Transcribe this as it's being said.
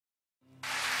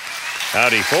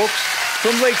Howdy, folks.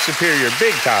 From Lake Superior,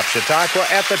 Big Top, Chautauqua,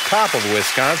 at the top of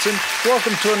Wisconsin,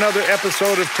 welcome to another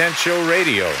episode of Tent Show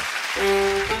Radio.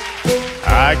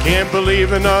 I can't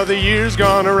believe another year's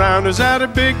gone around. Is that a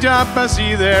big top I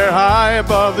see there high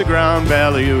above the ground?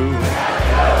 Ballyhoo.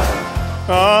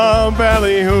 Oh,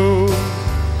 ballyhoo.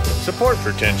 Support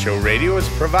for Tent Show Radio is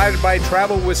provided by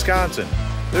Travel Wisconsin.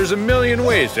 There's a million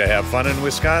ways to have fun in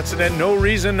Wisconsin and no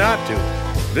reason not to.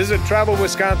 Visit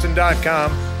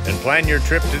travelwisconsin.com and plan your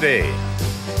trip today.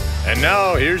 And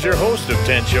now, here's your host of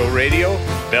Tent Show Radio,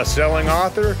 best-selling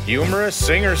author, humorist,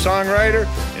 singer-songwriter,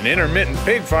 and intermittent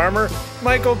pig farmer,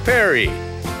 Michael Perry.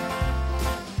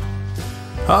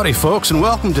 Howdy, folks, and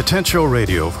welcome to Tent Show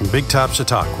Radio from Big Top,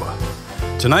 Chautauqua.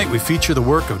 Tonight, we feature the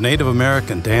work of Native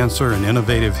American dancer and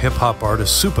innovative hip-hop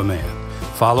artist Supaman,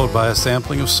 followed by a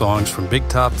sampling of songs from Big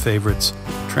Top favorites,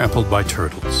 Trampled by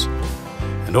Turtles.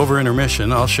 And over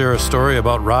intermission, I'll share a story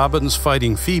about robins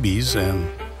fighting phoebes and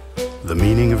the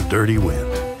meaning of dirty wind.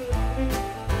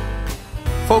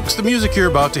 Folks, the music you're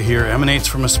about to hear emanates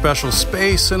from a special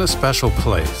space and a special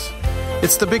place.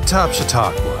 It's the Big Top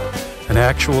Chautauqua, an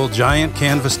actual giant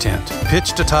canvas tent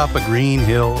pitched atop a green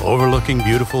hill overlooking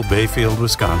beautiful Bayfield,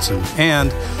 Wisconsin,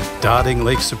 and dotting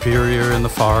Lake Superior in the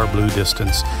far blue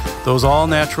distance, those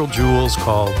all-natural jewels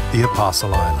called the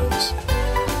Apsáalooke Islands.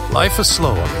 Life is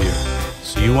slow up here,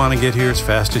 so you want to get here as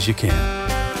fast as you can.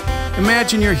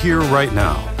 Imagine you're here right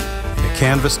now, in a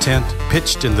canvas tent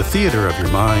pitched in the theater of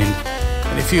your mind,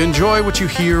 and if you enjoy what you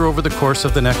hear over the course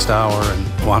of the next hour and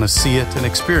want to see it and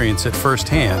experience it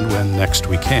firsthand when next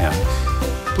we can,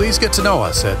 please get to know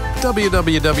us at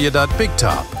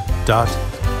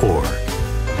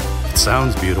www.bigtop.org. It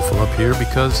sounds beautiful up here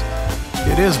because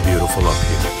it is beautiful up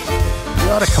here.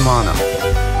 You ought to come on up.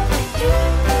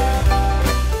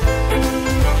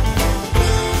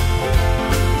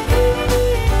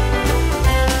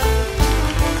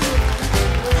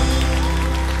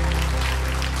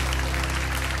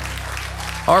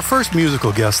 Our first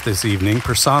musical guest this evening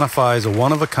personifies a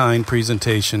one-of-a-kind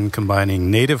presentation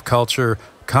combining native culture,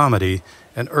 comedy,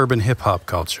 and urban hip-hop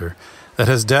culture that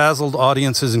has dazzled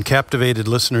audiences and captivated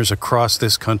listeners across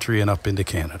this country and up into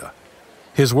Canada.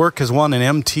 His work has won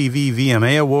an MTV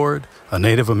VMA Award, a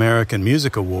Native American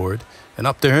Music Award, and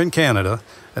up there in Canada,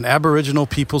 an Aboriginal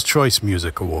People's Choice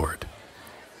Music Award.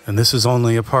 And this is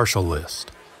only a partial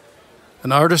list.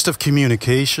 An artist of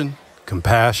communication,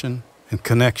 compassion, and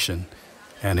connection,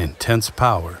 and intense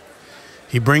power,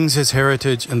 he brings his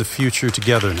heritage and the future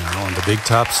together now on the Big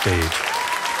Top stage.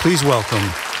 Please welcome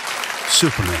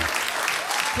Supaman.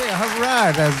 Okay, all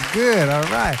right, that's good, all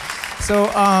right.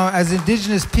 So as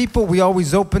Indigenous people, we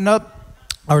always open up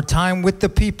our time with the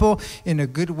people in a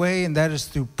good way, and that is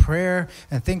through prayer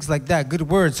and things like that, good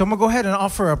words. So I'm going to go ahead and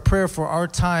offer a prayer for our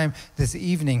time this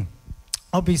evening.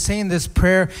 I'll be saying this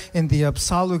prayer in the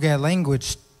Apsáalooke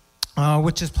language,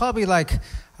 which is probably like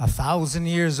 1,000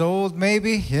 years old,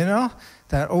 maybe, you know,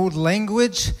 that old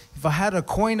language. If I had a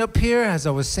coin up here, as I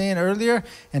was saying earlier,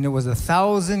 and it was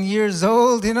 1,000 years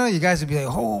old, you know, you guys would be like,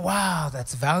 oh, wow,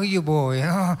 that's valuable, you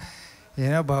know,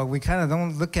 but we kind of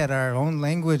don't look at our own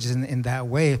language in that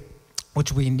way,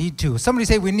 which we need to. Somebody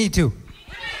say we need to.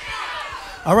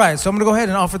 All right, so I'm going to go ahead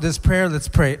and offer this prayer. Let's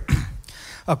pray.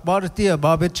 Akbaratia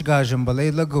babich gajam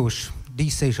balay lagosh.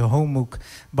 Dice homuk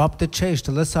bapta chesh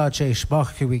to lasa chesh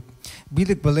bachiwik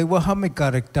bilik balay wahamik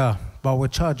karekta bawa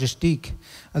charges dik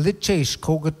alit chesh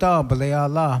kogata balay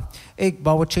ala ek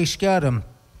bawa chesh garam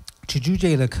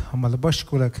chijujelek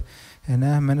amalabashkulek and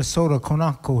Minnesota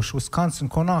Konakosh, Wisconsin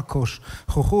Konakosh,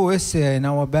 Hoho Esse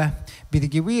Nawaba,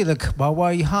 Bidigiwilek,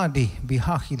 Bawa Ihadi,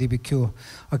 Bihahi Libikyo,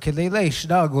 Akelele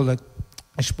Shdagulek.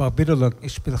 Ishbabiduluk,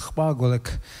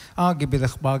 Ishbilchbaguluk,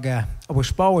 Agibilchbaga,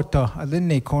 Awishbawata,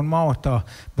 Alinne Konmawata,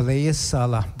 Balayis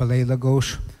Sala, Balay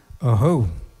Lagosh, Oho.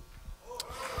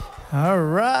 All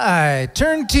right.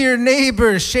 Turn to your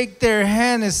neighbor, shake their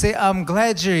hand, and say, I'm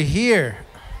glad you're here.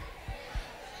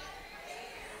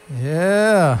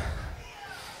 Yeah.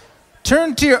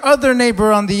 Turn to your other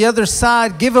neighbor on the other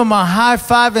side, give him a high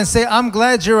five, and say, I'm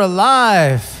glad you're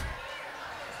alive.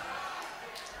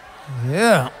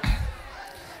 Yeah.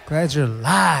 Glad you're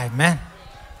alive, man.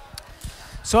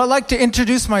 So I like to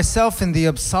introduce myself in the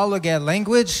Apsáalooke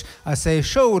language. I say,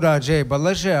 Shodaje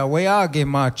balaje weage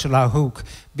machlahuk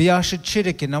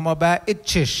biashichidik namaba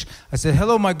itchish. I said,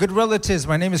 hello, my good relatives.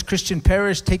 My name is Christian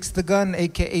Parrish, Takes the Gun,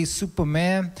 aka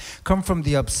Supaman. Come from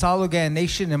the Apsáalooke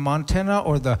Nation in Montana,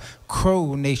 or the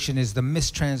Crow Nation is the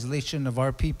mistranslation of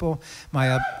our people.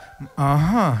 My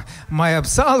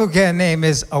Apsáalooke name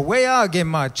is Aweage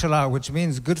Machala, which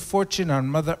means good fortune on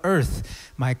Mother Earth.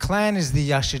 My clan is the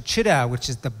Yashichira, which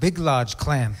is the Big Lodge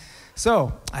clan.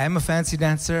 So, I am a fancy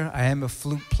dancer. I am a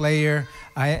flute player.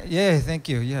 Thank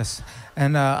you, yes.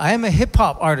 And I am a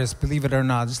hip-hop artist, believe it or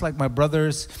not, just like my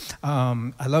brothers.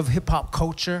 I love hip-hop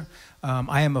culture.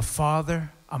 I am a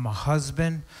father. I'm a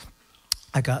husband.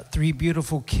 I got 3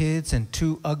 beautiful kids and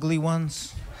 2 ugly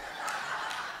ones.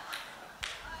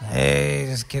 Hey,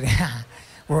 just kidding.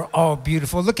 We're all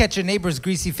beautiful. Look at your neighbor's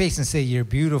greasy face and say, you're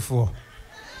beautiful.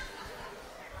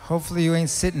 Hopefully you ain't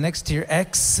sitting next to your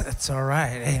ex. That's all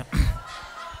right. Hey.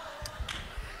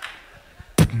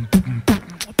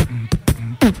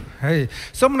 Hey,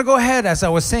 so I'm going to go ahead. As I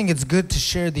was saying, it's good to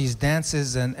share these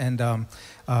dances and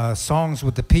songs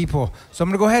with the people. So I'm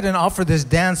going to go ahead and offer this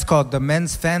dance called the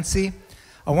Men's Fancy.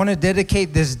 I want to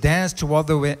dedicate this dance to all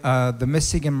the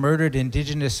missing and murdered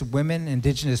indigenous women,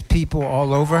 indigenous people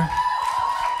all over.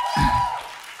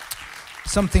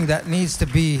 Something needs to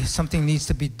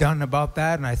be done about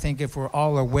that. And I think if we're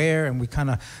all aware and we kind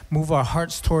of move our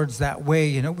hearts towards that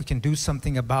way, we can do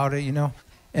something about it,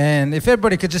 And if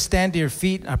everybody could just stand to your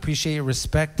feet, I appreciate your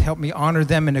respect. Help me honor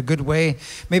them in a good way.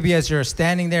 Maybe as you're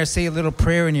standing there, say a little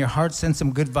prayer in your heart, send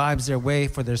some good vibes their way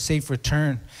for their safe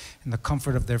return and the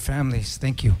comfort of their families.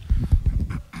 Thank you.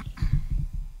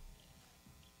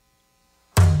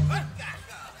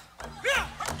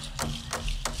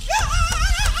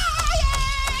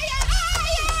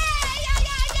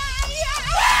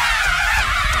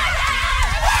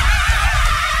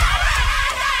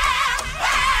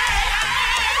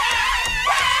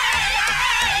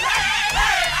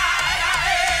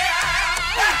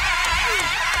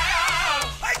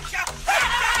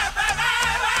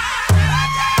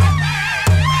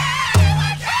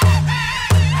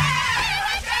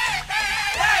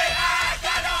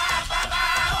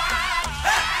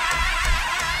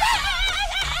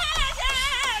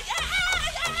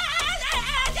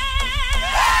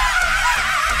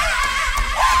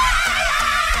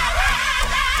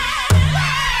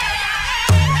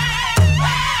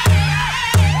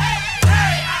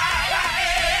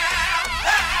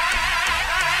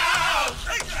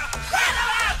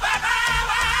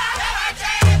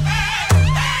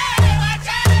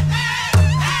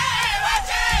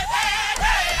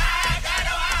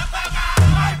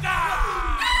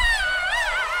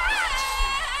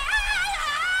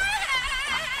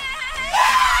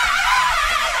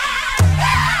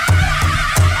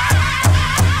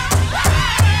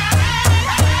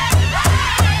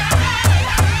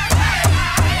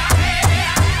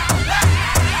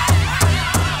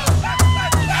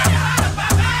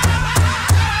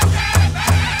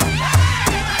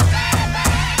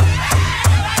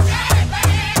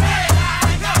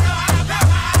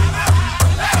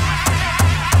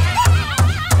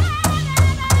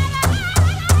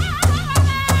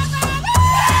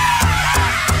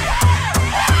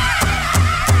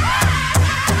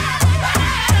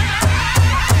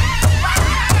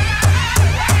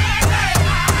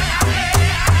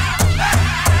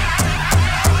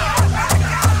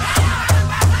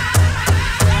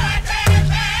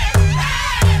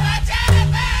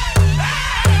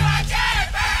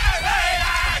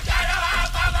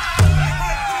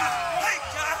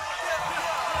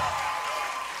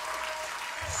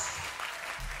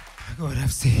 Go ahead, have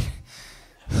a seat.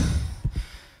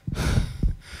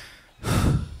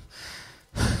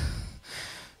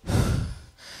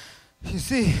 You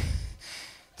see,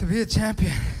 to be a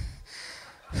champion,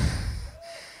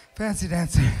 fancy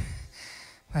dancer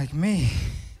like me,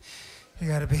 you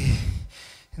gotta be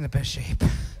in the best shape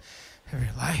of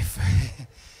your life.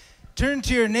 Turn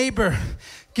to your neighbor,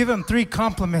 give him 3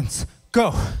 compliments.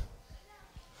 Go.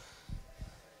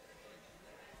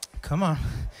 Come on.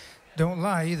 Don't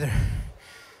lie either.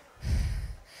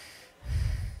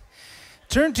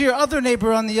 Turn to your other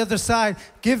neighbor on the other side.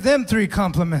 Give them 3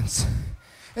 compliments.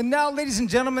 And now, ladies and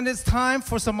gentlemen, it's time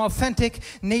for some authentic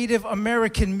Native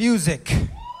American music.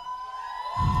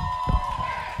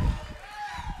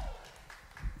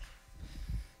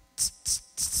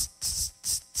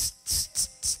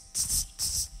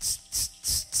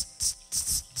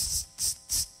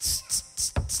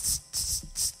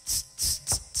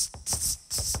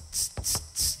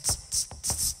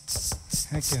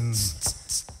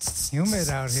 Heckin' humid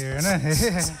out here, isn't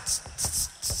it?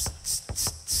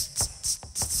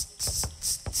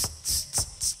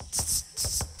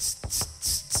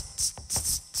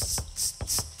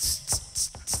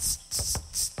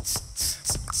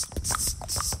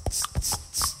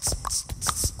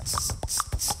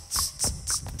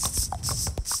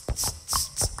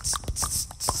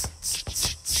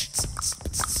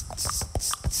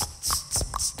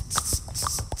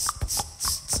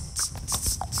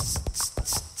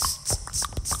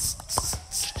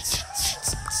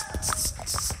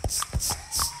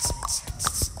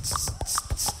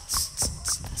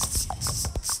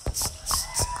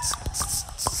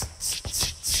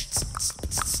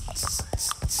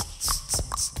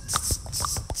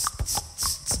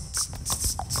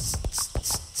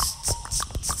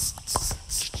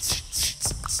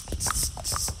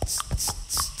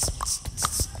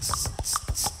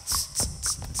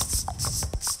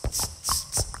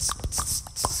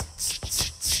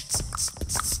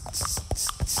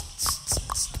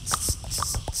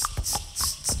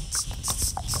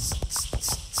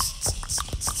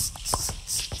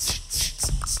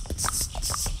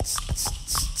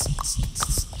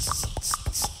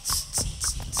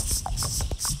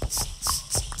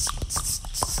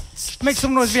 Make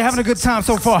some noise if you're having a good time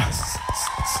so far.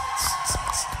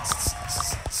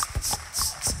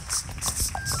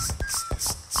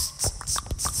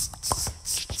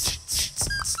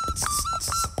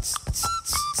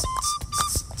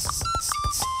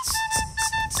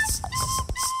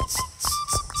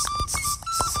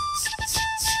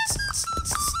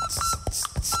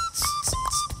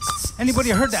 Anybody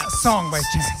heard that song by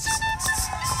chance?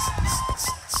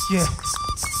 Yeah.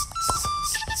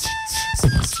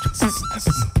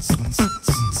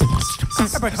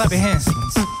 Everybody clap your hands.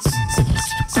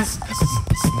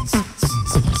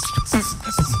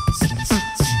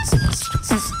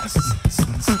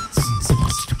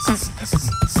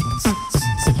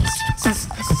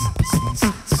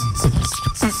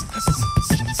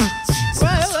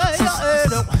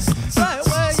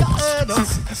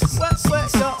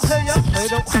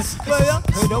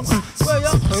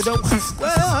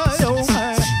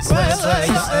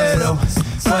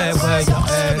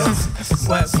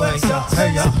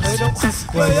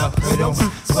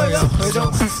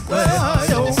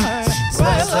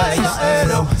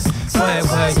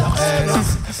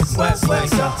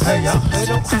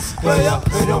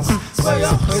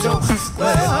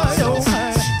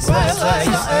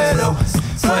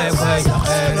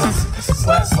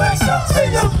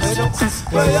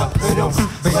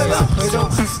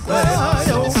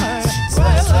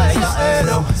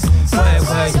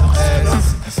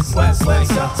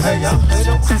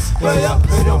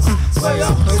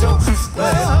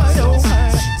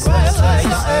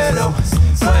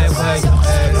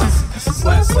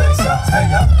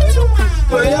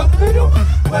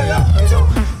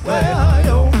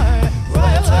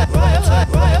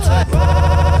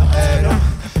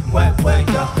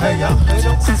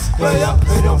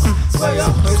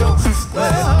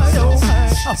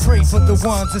 I pray for the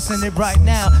ones that's in it right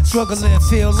now, struggling,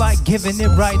 feel like giving it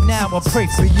right now. I pray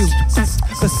for you,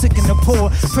 the sick and the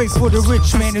poor. Pray for the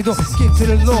rich man who don't give to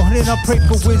the Lord. And I pray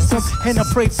for wisdom, and I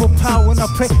pray for power, and I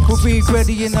pray for being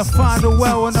ready in the final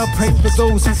well. And I pray for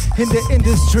those in the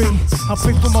industry. I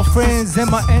pray for my friends and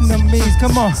my enemies.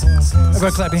 Come on,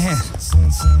 everybody clap your hands.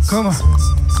 Come on,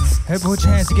 everybody put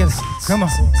your hands together. Come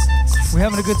on, we're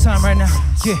having a good time right now.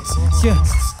 Yeah, yeah.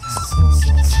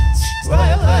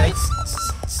 Right.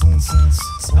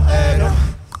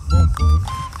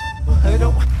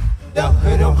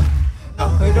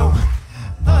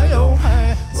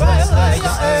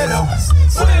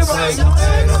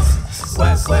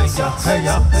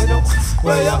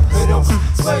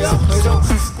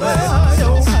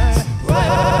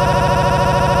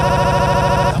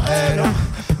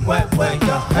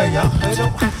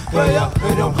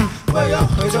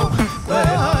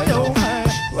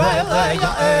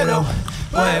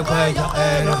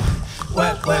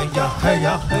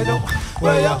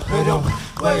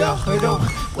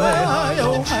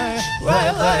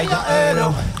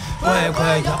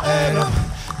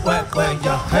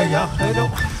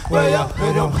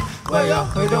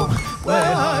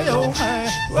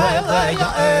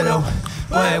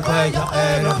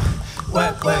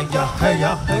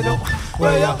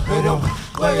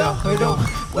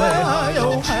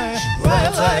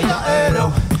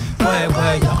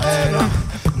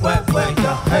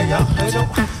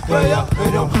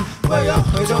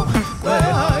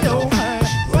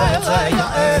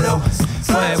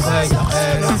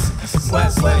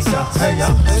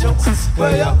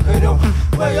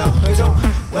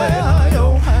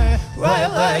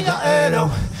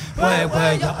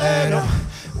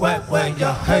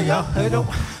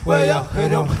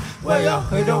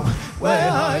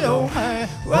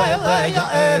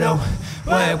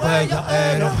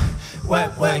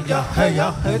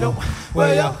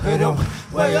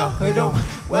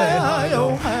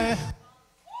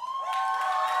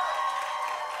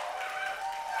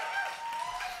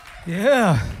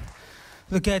 Yeah.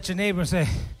 Look at your neighbor and say,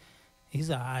 he's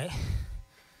all right.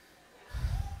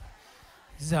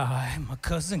 He's all right. My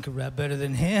cousin could rap better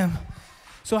than him.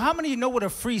 So how many of you know what a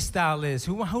freestyle is?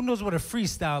 Who knows what a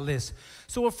freestyle is?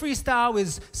 So a freestyle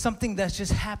is something that's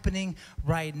just happening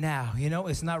right now. You know,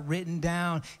 it's not written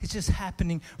down. It's just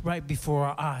happening right before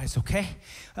our eyes, okay?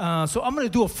 So I'm going to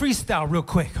do a freestyle real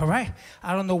quick, all right?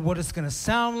 I don't know what it's going to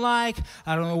sound like.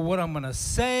 I don't know what I'm going to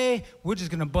say. We're just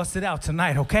going to bust it out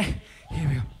tonight, okay? Here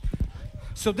we go.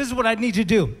 So this is what I need you to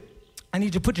do. I need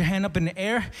you to put your hand up in the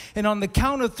air, and on the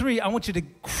count of 3, I want you to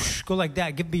go like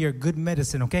that. Give me your good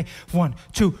medicine, okay? 1,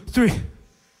 2, 3.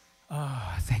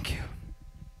 Oh, thank you.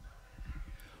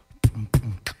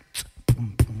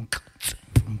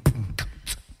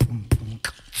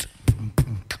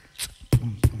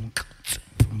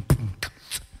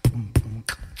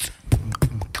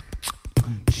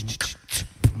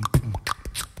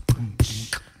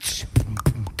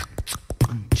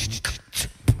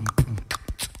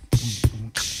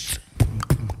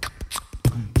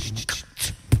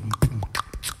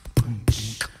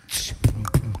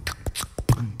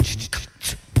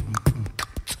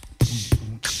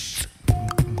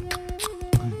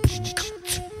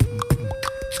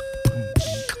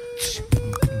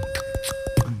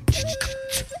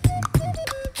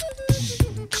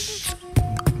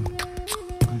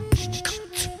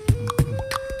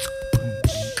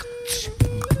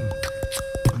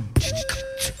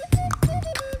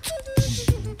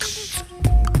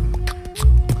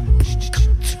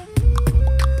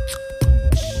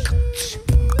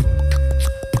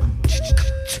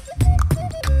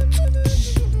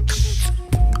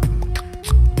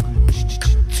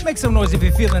 some noise if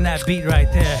you're feeling that beat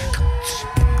right there.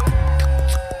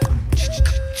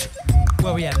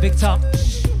 Where we at? Big top.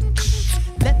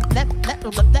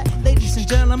 Ladies and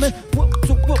gentlemen,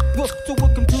 so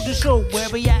welcome to the show. Where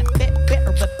we at?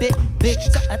 Big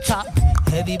top.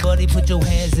 Everybody put your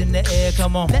hands in the air,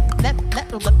 come on.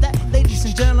 Ladies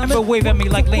and gentlemen, but wave at me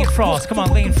like Lane Frost. Come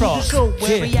on, Lane Frost.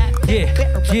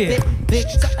 Yeah. Big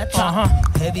top.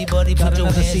 Everybody put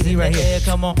your hands CD in right the here. Air,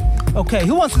 come on. Okay,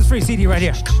 who wants this free CD right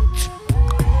here?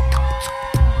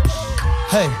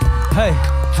 Hey.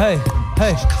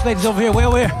 This lady's over here, way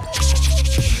over here.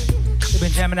 They've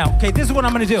been jamming out. Okay, this is what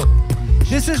I'm gonna do.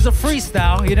 This is a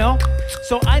freestyle, you know?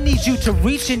 So I need you to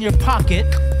reach in your pocket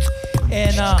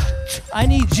and I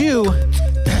need you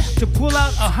to pull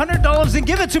out $100 and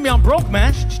give it to me. I'm broke,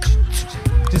 man.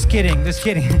 Just kidding.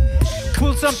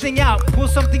 Pull something out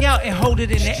and hold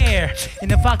it in the air.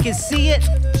 And if I can see it,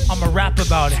 I'ma rap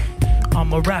about it.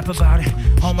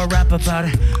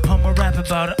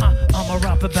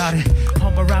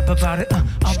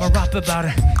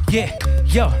 Yeah,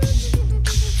 yo.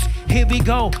 Here we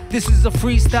go, this is a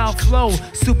freestyle flow.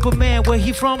 Superman, where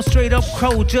he from? Straight up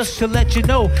crow, just to let you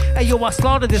know. Hey yo, I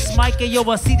slaughter this mic. Hey yo,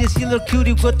 I see this yellow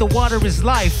cutie, but the water is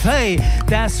life. Hey,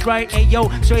 that's right. Hey yo,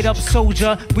 straight up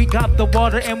soldier. We got the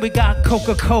water and we got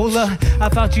Coca-Cola. I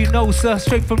thought you know, sir,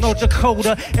 straight from North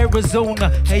Dakota, Arizona.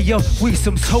 Hey yo, we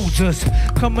some soldiers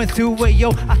coming through. Hey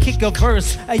yo, I kick a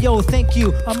verse. Hey yo, thank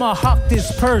you, I'ma hawk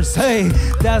this purse. Hey,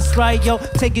 that's right, yo,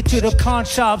 take it to the pawn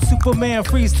shop. Superman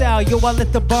freestyle, yo, I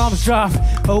let the bombs drop.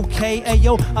 Okay, hey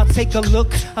yo, I'll take a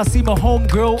look. I see my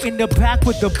homegirl in the back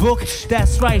with the book.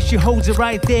 That's right, she holds it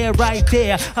right there.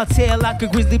 I'll tell like a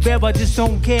grizzly bear, I just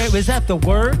don't care. Is that the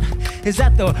word? Is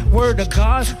that the word of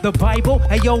God? The Bible?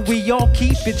 Hey yo, we all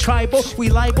keep it tribal. We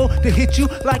liable to hit you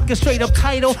like a straight up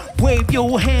title. Wave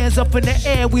your hands up in the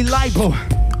air, we liable.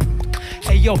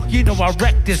 Hey yo, you know I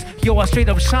wreck this. Yo, I straight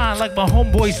up shine like my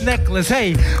homeboy's necklace.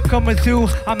 Hey, coming through,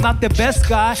 I'm not the best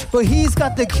guy, but he's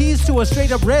got the keys to a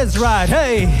straight up res ride.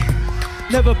 Hey,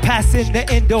 never passing the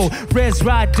endo. Res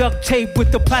ride duct tape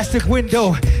with the plastic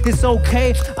window. It's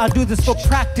okay, I do this for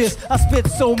practice. I spit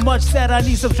so much that I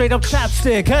need some straight up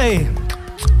chapstick. Hey,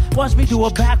 watch me do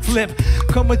a backflip.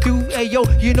 Coming through, hey yo,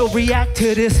 you know react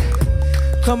to this.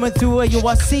 Coming through, hey yo,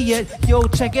 I see it. Yo,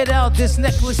 check it out, this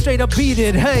necklace straight up beat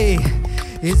it. Hey,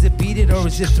 is it beaded or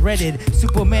is it threaded?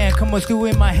 Superman coming through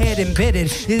in my head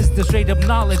embedded. Is the straight up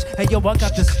knowledge? Hey yo, I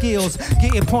got the skills.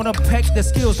 Getting upon a peck, the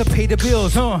skills to pay the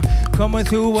bills, Coming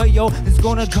through, hey yo, it's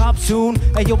gonna drop soon.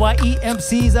 Hey yo, I eat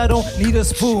MCs, I don't need a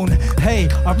spoon. Hey,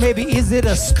 or maybe is it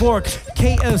a spork?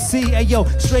 KFC, hey yo,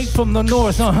 straight from the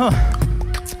north,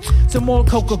 Some more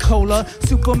Coca-Cola.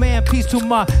 Superman, peace to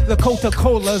my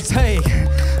Lakota-Colas. Hey,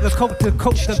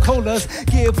 Lakota-Colas.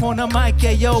 Get up on the mic,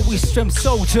 hey yo, we stream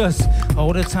soldiers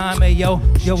all the time, hey yo,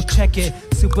 check it.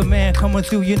 Superman coming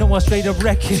through, you know I straight up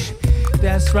wreck it.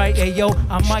 That's right, hey yo,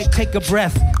 I might take a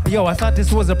breath. Yo, I thought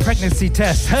this was a pregnancy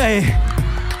test. Hey,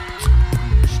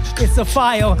 it's a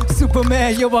file.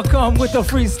 Superman, yo, I come with a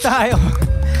freestyle.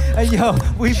 Hey yo,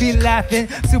 we be laughing.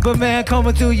 Superman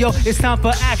coming through, yo, it's time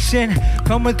for action.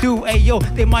 Coming through, hey yo,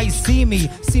 they might see me.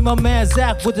 See my man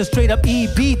Zach with a straight up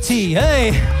EBT.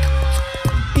 Hey,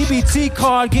 EBT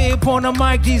card, get up on the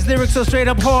mic. These lyrics are straight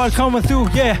up hard. Coming through,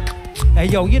 yeah. Hey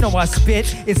yo, you know I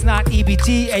spit. It's not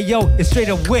EBT, hey yo, it's straight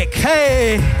up wick.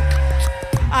 Hey,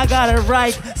 I got it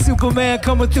right. Superman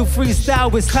coming through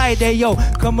freestyle with tight, hey yo.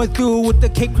 Coming through with the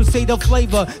Cape Crusader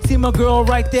flavor. See my girl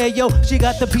right there, yo. She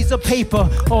got the piece of paper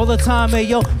all the time, hey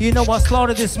yo. You know I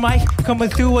slaughter this mic. Coming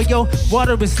through, hey yo.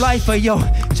 Water is life, hey yo.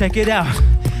 Check it out.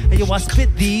 Hey yo, I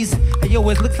spit these. Hey yo,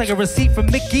 it looks like a receipt from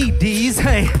Mickey D's.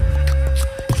 Hey,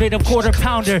 straight up quarter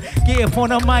pounder. Get up on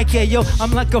the mic, hey yo.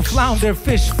 I'm like a flounder,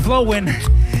 fish flowing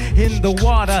in the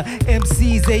water.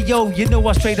 MCs, hey yo, you know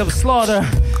I straight up slaughter.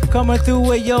 Coming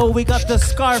through, hey yo, we got the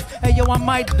scarf. Hey yo, I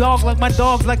might dog like my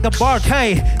dogs like the bark.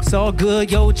 Hey, it's all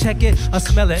good, yo, check it, I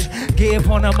smell it. Get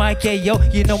up on the mic, hey yo,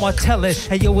 you know I tell it.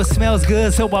 Hey yo, it smells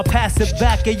good, so I pass it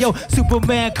back. Hey yo,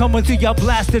 Superman coming through, y'all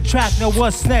blast the track. Now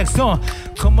what's next,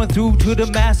 Coming through to the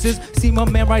masses. See my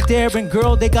man right there, and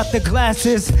girl, they got the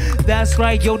glasses. That's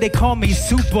right, yo, they call me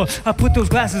Super. I put those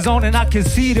glasses on and I can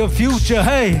see the future.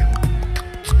 Hey,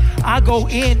 I go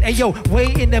in, hey yo,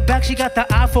 way in the back, she got the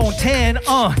iPhone 10,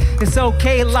 it's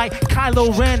okay like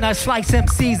Kylo Ren, I slice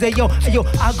MCs, hey yo,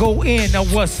 I go in, now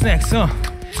what's next,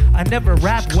 I never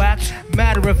rap whack,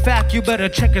 matter of fact, you better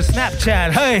check her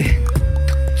Snapchat, hey.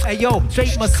 Hey yo,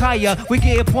 straight Messiah, we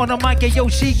get up on the mic, hey yo,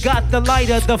 she got the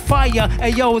lighter, the fire,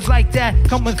 hey yo, it's like that,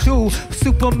 coming through,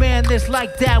 Superman, it's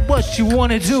like that, what you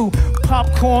wanna do,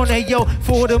 popcorn, hey yo,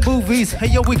 for the movies. Hey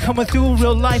yo, we coming through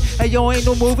real life. Hey yo, ain't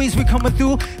no movies, we coming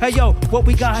through. Hey yo, what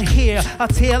we got here? I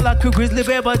tell like a grizzly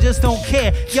bear, but I just don't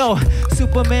care. Yo,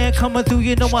 Superman coming through,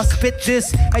 you know I spit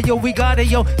this. Hey yo, we got it,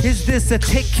 yo, is this a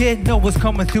ticket? No, what's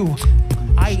coming through?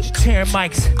 I tear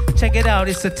mics, check it out,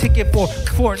 it's a ticket for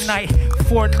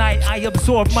Fortnite, I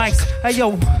absorb mics. Hey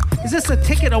yo, is this a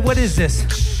ticket or what is this?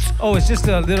 Oh, it's just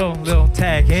a little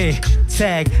tag. Hey,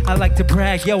 tag, I like to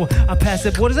brag. Yo, I pass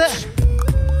it, what is that?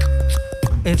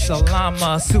 It's a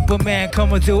llama, Superman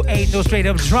coming through, ain't no straight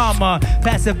up drama.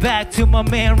 Pass it back to my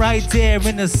man right there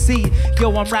in the seat.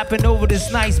 Yo, I'm rapping over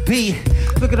this nice beat.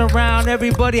 Looking around,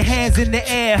 everybody hands in the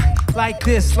air. Like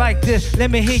this, like this.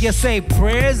 Let me hear you say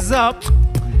prayers up,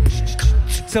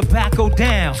 tobacco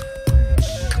down.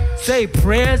 Say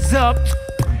prayers up,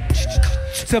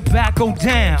 tobacco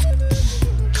down.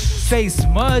 Say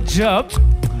smudge up,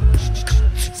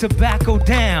 tobacco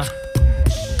down.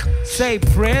 Say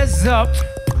prayers up,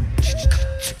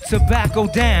 tobacco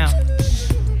down.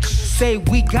 Say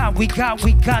we got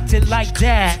it like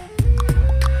that.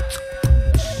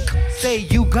 Say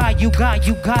you got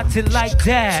it like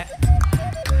that.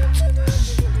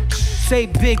 Say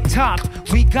big top,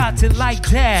 we got it like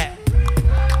that.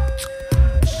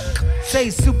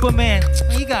 Say Superman,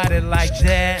 we got it like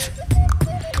that.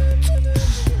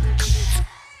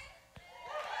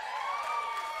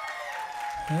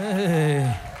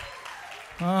 Hey.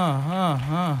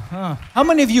 How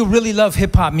many of you really love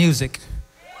hip-hop music?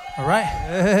 All right?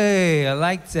 Hey, I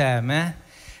like that, man.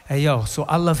 Hey, yo, so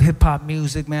I love hip-hop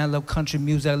music, man. I love country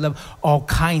music. I love all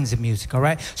kinds of music, all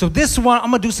right? So this one, I'm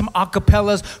going to do some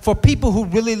acapellas for people who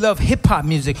really love hip-hop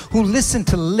music, who listen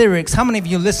to lyrics. How many of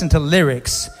you listen to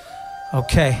lyrics?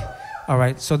 Okay. All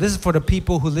right. So this is for the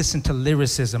people who listen to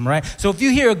lyricism, right? So if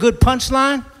you hear a good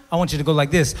punchline, I want you to go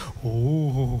like this.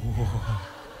 Ooh.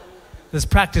 Let's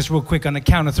practice real quick on the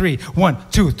count of 3. 1,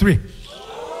 2, 3.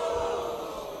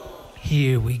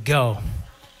 Here we go.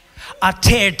 I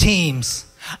tear teams.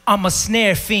 I'm a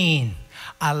snare fiend.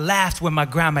 I laughed when my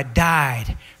grandma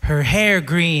died. Her hair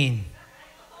green.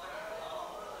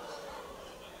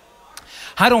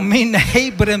 I don't mean to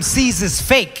hate, but MCs is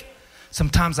fake.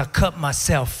 Sometimes I cut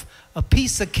myself a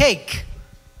piece of cake.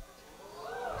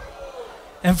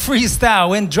 And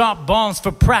freestyle and drop bombs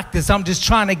for practice. I'm just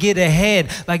trying to get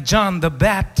ahead like John the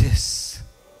Baptist.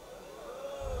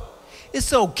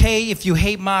 It's okay if you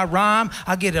hate my rhyme.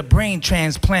 I'll get a brain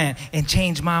transplant and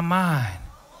change my mind.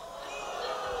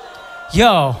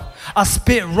 Yo, I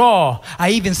spit raw.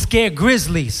 I even scare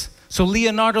grizzlies. So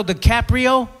Leonardo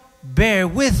DiCaprio, bear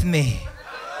with me.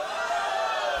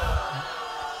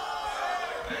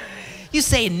 You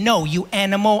say no, you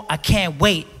animal, I can't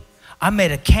wait. I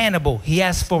met a cannibal. He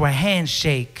asked for a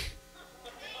handshake.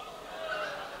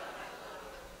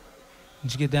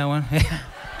 Did you get that one?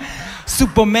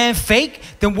 Superman fake?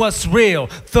 Then what's real?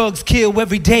 Thugs kill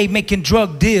every day making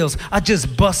drug deals. I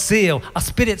just bust seal. I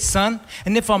spit it, son.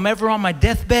 And if I'm ever on my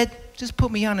deathbed, just put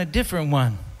me on a different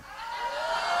one.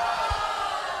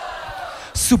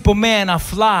 Superman, I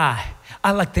fly.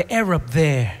 I like the air up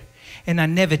there. And I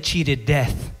never cheated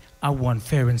death. I won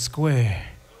fair and square.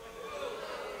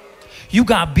 You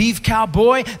got beef,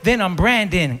 cowboy? Then I'm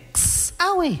Brandon.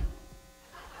 Owie.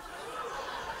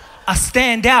 I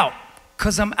stand out,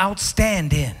 cause I'm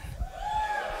outstanding.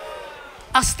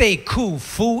 I stay cool,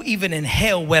 fool, even in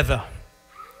hell weather.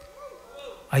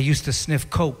 I used to sniff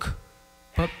Coke,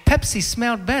 but Pepsi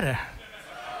smelled better.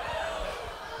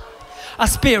 I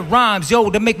spit rhymes, yo,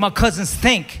 to make my cousins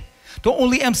think. The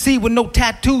only MC with no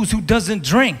tattoos who doesn't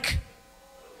drink.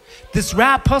 This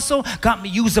rap hustle got me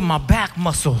using my back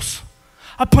muscles.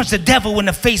 I punch the devil in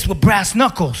the face with brass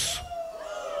knuckles.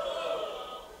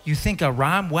 You think I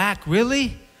rhyme whack,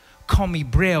 really? Call me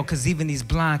Braille, cause even these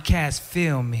blind cats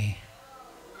feel me.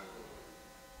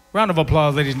 Round of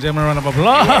applause, ladies and gentlemen, round of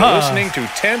applause. You are listening to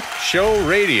 10th Show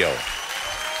Radio.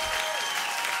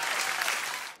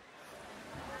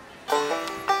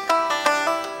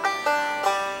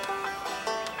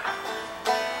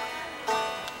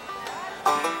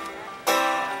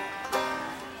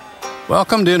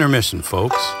 Welcome to Intermission,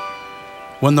 folks.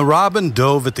 When the robin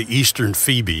dove at the eastern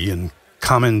Phoebe and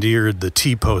commandeered the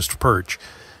T-post perch,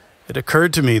 it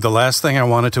occurred to me the last thing I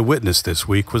wanted to witness this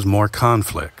week was more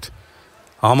conflict.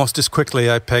 Almost as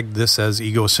quickly I pegged this as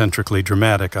egocentrically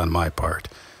dramatic on my part,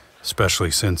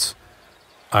 especially since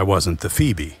I wasn't the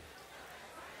Phoebe.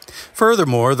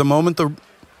 Furthermore, the moment the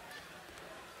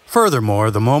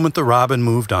robin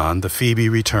moved on, the Phoebe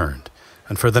returned.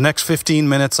 And for the next 15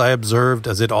 minutes I observed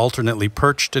as it alternately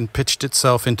perched and pitched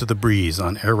itself into the breeze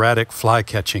on erratic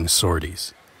fly-catching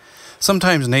sorties.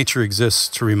 Sometimes nature exists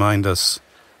to remind us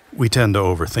we tend to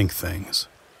overthink things.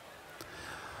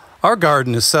 Our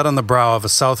garden is set on the brow of a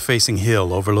south-facing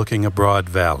hill overlooking a broad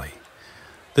valley.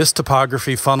 This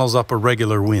topography funnels up a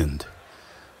regular wind.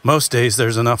 Most days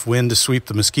there's enough wind to sweep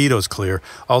the mosquitoes clear,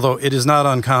 although it is not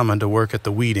uncommon to work at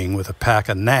the weeding with a pack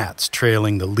of gnats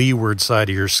trailing the leeward side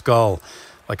of your skull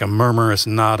like a murmurous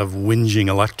knot of whinging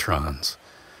electrons.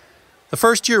 The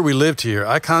first year we lived here,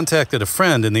 I contacted a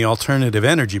friend in the alternative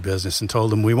energy business and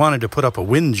told him we wanted to put up a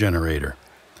wind generator.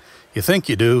 "You think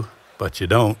you do, but you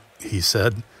don't," he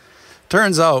said.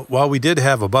 Turns out, while we did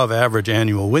have above-average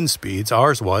annual wind speeds,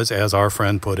 ours was, as our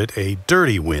friend put it, a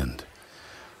dirty wind.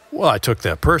 Well, I took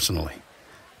that personally.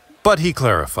 But he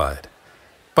clarified.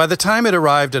 By the time it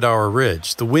arrived at our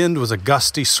ridge, the wind was a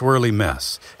gusty, swirly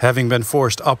mess, having been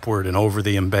forced upward and over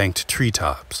the embanked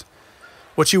treetops.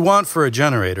 What you want for a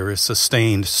generator is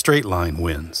sustained, straight-line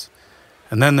winds.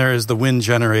 And then there is the wind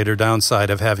generator downside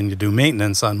of having to do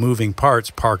maintenance on moving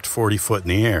parts parked 40 foot in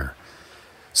the air.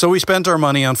 So we spent our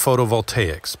money on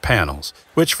photovoltaics, panels,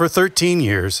 which for 13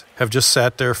 years have just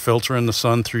sat there filtering the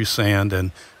sun through sand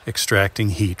and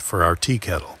extracting heat for our tea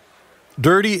kettle.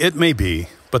 Dirty it may be,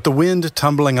 but the wind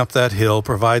tumbling up that hill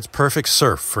provides perfect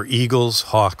surf for eagles,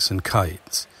 hawks, and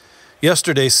kites.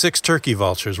 Yesterday, 6 turkey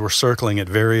vultures were circling at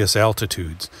various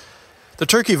altitudes. The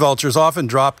turkey vultures often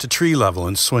drop to tree level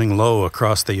and swing low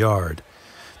across the yard.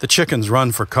 The chickens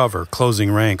run for cover,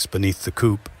 closing ranks beneath the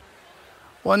coop.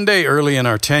 One day early in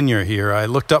our tenure here, I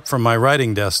looked up from my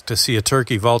writing desk to see a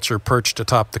turkey vulture perched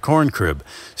atop the corn crib,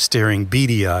 staring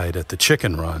beady-eyed at the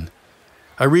chicken run.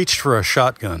 I reached for a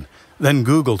shotgun, then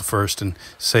Googled first and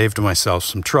saved myself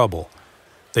some trouble.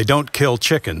 They don't kill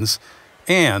chickens,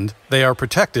 and they are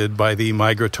protected by the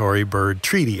Migratory Bird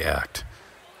Treaty Act.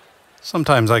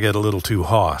 Sometimes I get a little too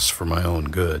hoarse for my own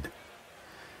good.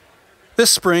 This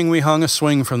spring we hung a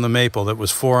swing from the maple that was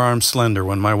 4 arms slender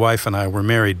when my wife and I were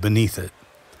married beneath it.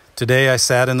 Today I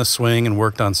sat in the swing and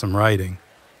worked on some writing.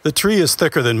 The tree is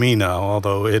thicker than me now,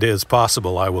 although it is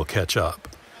possible I will catch up.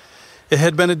 It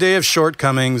had been a day of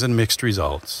shortcomings and mixed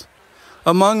results.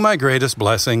 Among my greatest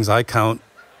blessings, I count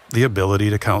the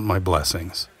ability to count my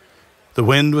blessings. The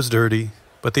wind was dirty,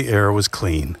 but the air was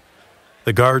clean.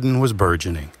 The garden was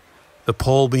burgeoning. The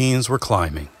pole beans were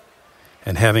climbing.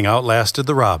 And having outlasted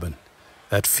the robin,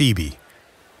 that Phoebe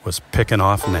was picking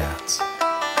off gnats.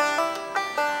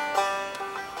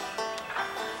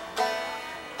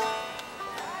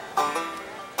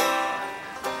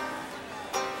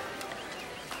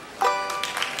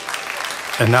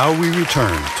 And now we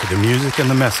return to the music and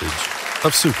the message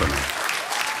of Supaman.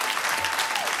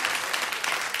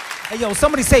 Hey, yo,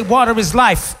 somebody say water is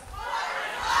life.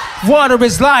 Water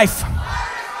is life.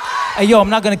 Hey, yo,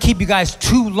 I'm not going to keep you guys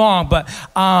too long, but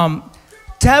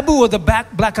Taboo of the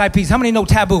Black Eyed Peas. How many know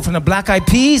Taboo from the Black Eyed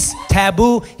Peas?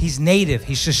 Taboo, he's native.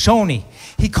 He's Shoshone.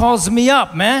 He calls me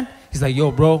up, man. He's like,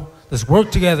 yo, bro, let's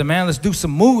work together, man. Let's do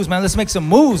some moves, man. Let's make some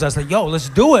moves. I was like, yo, let's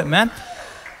do it, man.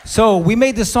 So we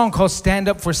made this song called Stand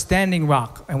Up for Standing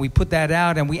Rock, and we put that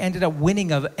out, and we ended up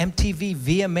winning an MTV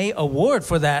VMA award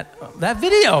for that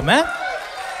video, man.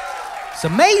 It's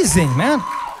amazing, man.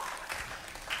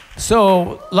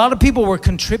 So a lot of people were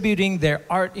contributing their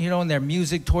art, and their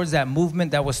music towards that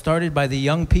movement that was started by the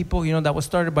young people, that was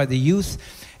started by the youth.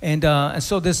 And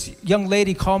so this young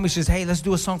lady called me. She says, hey, let's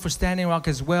do a song for Standing Rock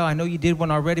as well. I know you did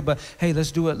one already, but hey,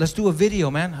 let's do it. Let's do a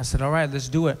video, man. I said, all right, let's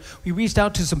do it. We reached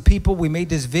out to some people. We made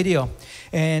this video.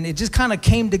 And it just kind of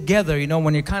came together,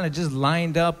 when you're kind of just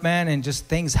lined up, man, and just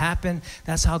things happen.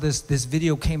 That's how this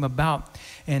video came about.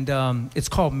 And it's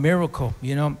called Miracle,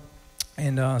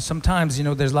 And sometimes,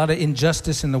 there's a lot of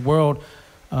injustice in the world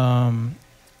and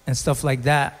stuff like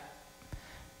that.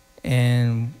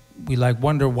 And we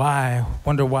wonder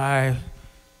why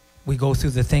we go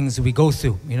through the things that we go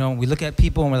through. We look at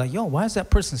people and we're like, yo, why is that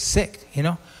person sick?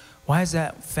 Why is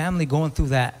that family going through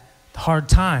that hard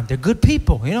time? They're good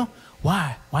people,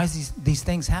 Why? Why is these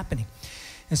things happening?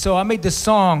 And so I made this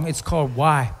song. It's called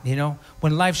Why,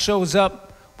 When life shows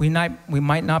up, we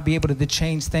might not be able to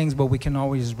change things, but we can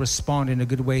always respond in a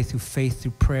good way through faith,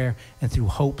 through prayer, and through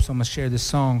hope. So I'm going to share this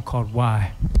song called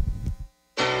Why.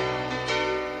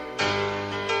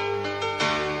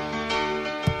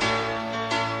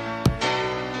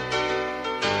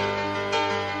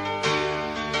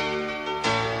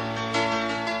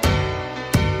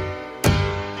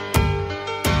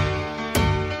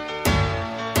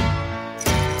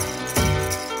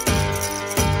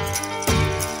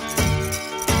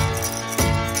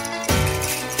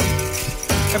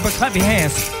 Everybody clap your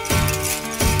hands.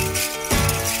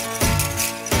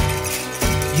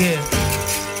 Yeah.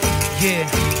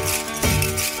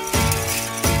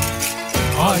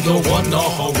 I don't wanna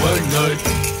hold night.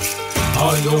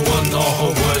 you wanna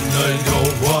when they go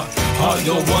what? How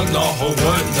you wanna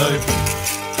when they?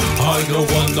 How you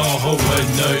wanna when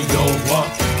they go what?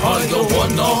 How you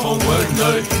wanna when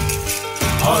they?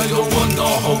 How you wanna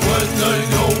when they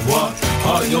go what?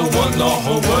 How you wanna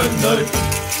when they?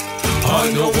 How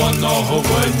you wanna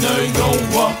when they go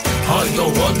what? How you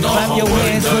wanna clap your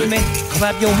hands with me.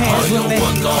 Clap your hands with me.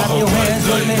 Clap your hands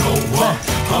with me.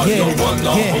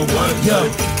 Yeah.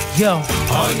 Yo.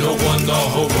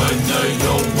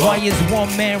 Why is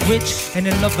one man rich and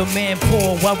another man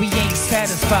poor? Why we ain't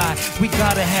satisfied? We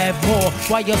gotta have more.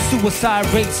 Why your suicide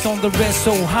rates on the rest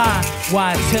so high?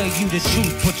 Why I tell you the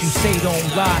truth but you say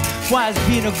don't lie? Why is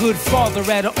being a good father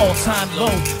at an all-time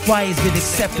low? Why is it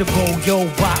acceptable? Yo,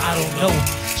 why? I don't know.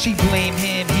 She blame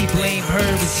him, he blame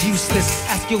her, it's useless.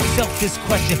 Ask yourself this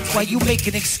question, why you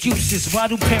making excuses? Why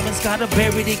do parents gotta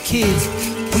bury their kids?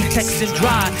 We text and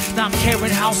drive, not caring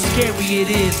how scary it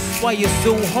is. Why it's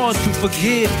so hard to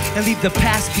forgive and leave the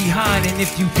past behind? And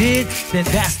if you did, then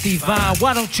that's divine.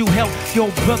 Why don't you help your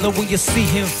brother when you see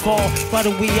him fall? Why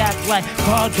do we act like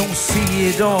God don't see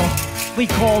it all? We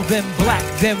call them black,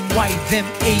 them white, them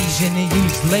Asian, and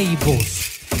use labels.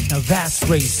 Now that's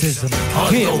racism.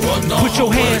 Yeah. Put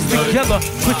your hands together.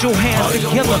 Put your hands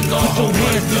together. Put your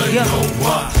hands together.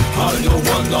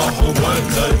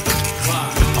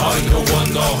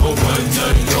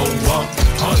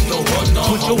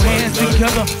 Put your hands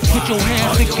together. Put your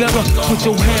hands together. Put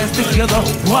your hands together.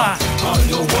 Why?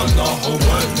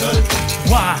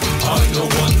 Why?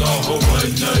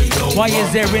 Why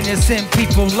is there innocent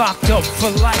people locked up for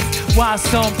life? Why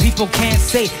some people can't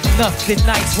say nothing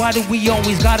nice? Why do we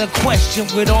always gotta question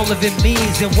what all of it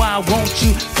means? And why won't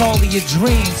you follow your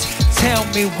dreams? Tell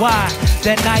me why.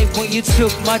 That night when you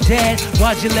took my dad,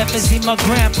 why'd you let me see my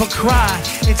grandpa cry?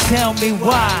 And tell me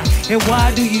why. And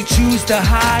why do you choose to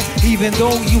hide even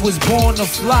though you was born to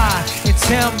fly? And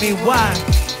tell me why.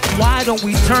 Why don't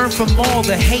we turn from all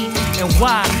the hate? And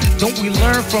why don't we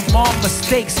learn from our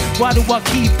mistakes? Why do I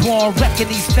keep on wrecking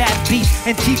these fat beats?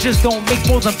 And teachers don't make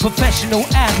more than professional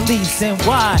athletes? And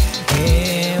why?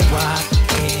 And why?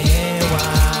 And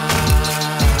why?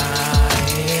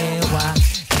 And why?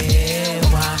 And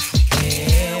why?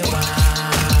 And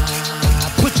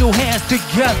why? Put your hands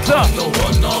together.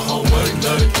 Why?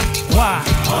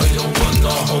 Why?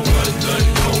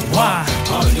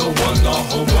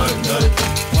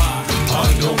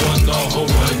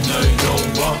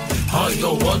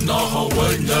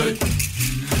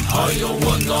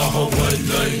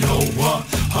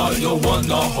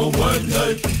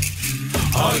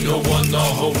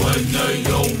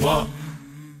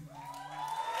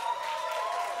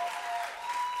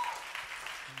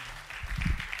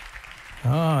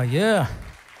 Oh, yeah.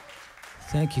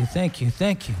 Thank you, thank you,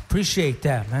 thank you. Appreciate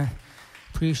that, man.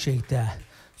 Appreciate that.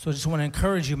 So I just want to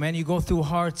encourage you, man. You go through a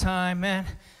hard time, man.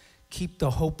 Keep the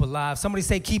hope alive. Somebody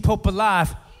say, keep hope alive.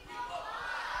 Keep hope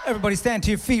alive. Everybody stand to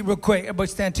your feet real quick. Everybody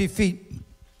stand to your feet.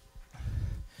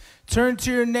 Turn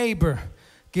to your neighbor.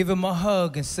 Give him a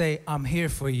hug and say, I'm here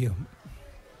for you.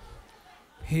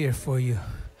 Here for you.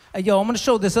 Hey, yo, I'm going to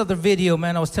show this other video,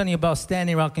 man. I was telling you about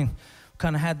Standing Rock and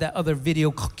kind of had that other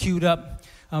video queued up.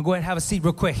 Go ahead and have a seat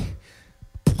real quick.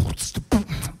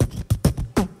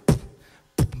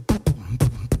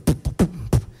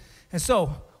 And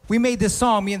so we made this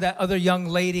song, me and that other young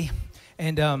lady,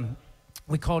 and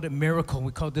we called it Miracle.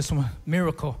 We called this one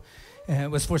Miracle. And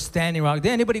it was for Standing Rock.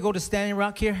 Did anybody go to Standing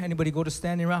Rock here? Anybody go to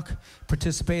Standing Rock?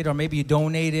 Participate, or maybe you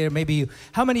donated, or maybe you,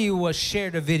 how many of you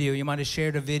shared a video? You might have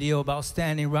shared a video about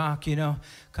Standing Rock, you know,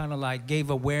 kind of like gave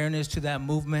awareness to that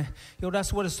movement. Yo,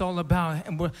 that's what it's all about.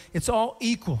 And it's all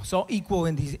equal. It's all equal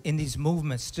in these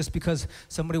movements. Just because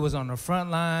somebody was on the front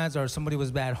lines or somebody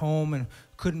was at home and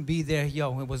couldn't be there,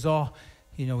 yo, it was all,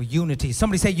 you know, unity.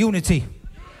 Somebody say unity.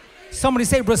 Somebody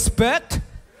say respect.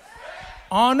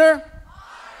 Honor.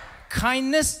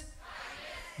 Kindness,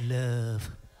 love,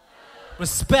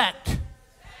 respect,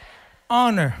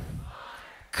 honor,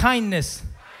 kindness,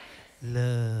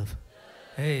 love.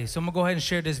 Hey, so I'm going to go ahead and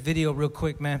share this video real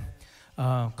quick, man,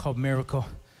 called Miracle.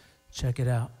 Check it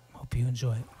out. Hope you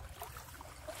enjoy it.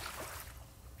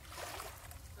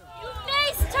 You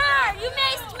maced her. You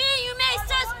maced me. You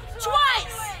maced us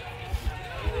twice.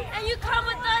 And you come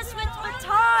with us with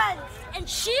batons and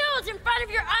shields in front of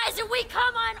your eyes, and we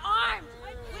come unarmed.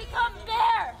 We come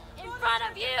bare in front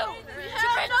of you to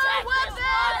protect us.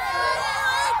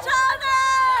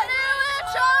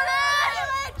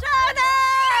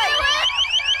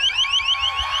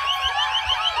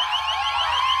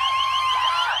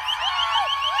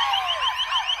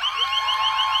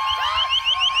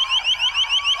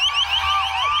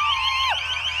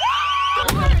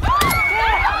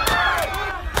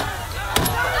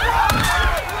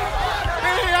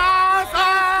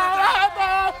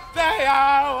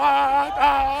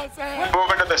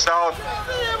 the South.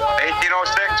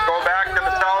 1806, go back to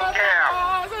the South camp.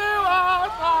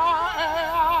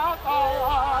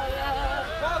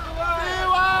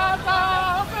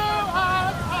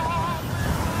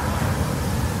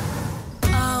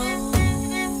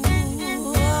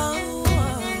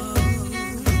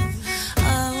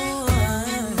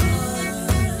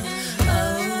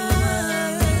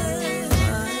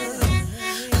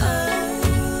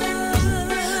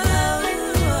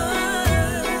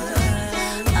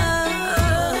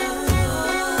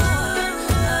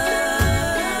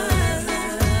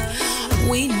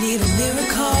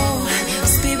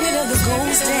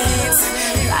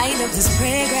 Light up this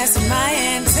prayer grass in my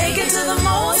hand, take it to the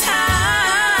Most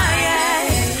High.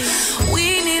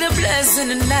 We need a blessing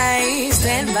tonight,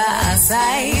 stand by our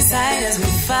side as we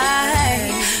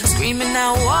fight. Screaming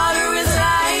out, water is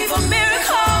life, a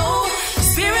miracle.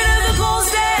 Spirit of the cold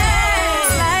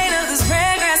days, light up this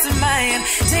prayer grass in my hand,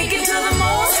 take it to the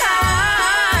Most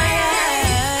High.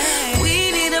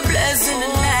 We need a blessing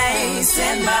tonight,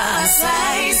 stand by our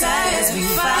side as we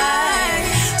fight.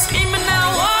 Screaming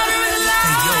out, water is life.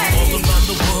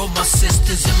 My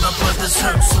sisters and my brothers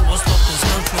hurt, so I spoke this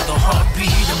earth with a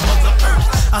heartbeat of Mother Earth.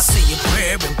 I say a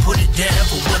prayer and put it down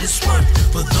for what it's worth.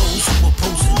 For those who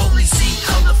oppose and only see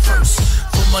color first.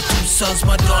 For my two sons,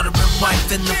 my daughter and wife,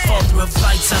 and the father of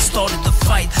lights, I started the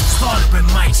fight. Slaughtering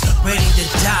mics, ready to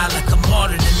die like a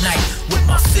martyr tonight. With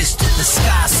my fist in the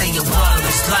sky, saying water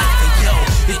is life. And yo,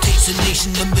 it takes a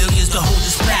nation of millions to hold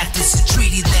us back. This is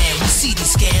treaty land. We see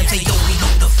these scams, they only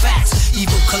know the facts.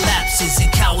 Evil collapses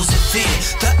and cowers in fear.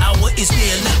 The hour is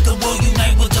near, let the world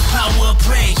unite with the power of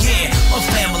prayer. Yeah, my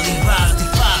family rise,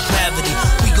 defy gravity.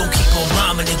 We gon' keep on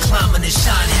rhyming and climbing and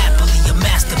shine happily. A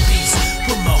masterpiece,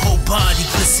 with my whole body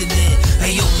glistening.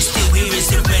 Hey yo, we still here,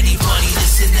 is there anybody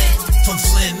listening? From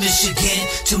Flint, Michigan,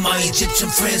 to my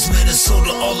Egyptian friends,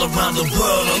 Minnesota, all around the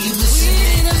world. Are you listening?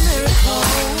 We need a miracle,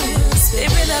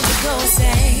 spirit of the ghost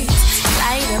saints.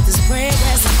 Light up this prayer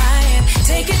grass in my hand,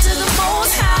 take it to the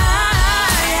Most High.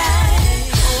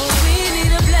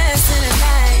 Blessing and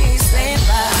light, stand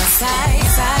by our side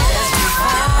as we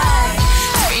fight.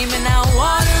 Screaming out,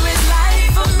 water is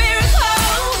life, a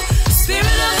miracle. Spirit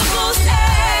of the Most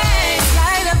High,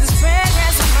 light up this prayer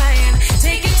grass in my hand,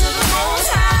 take it to the Most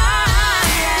High.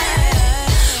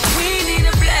 We need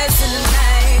a blessing and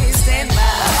light, stand by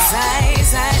our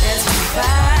side as we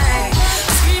fight.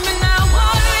 Screaming out,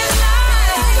 water is life.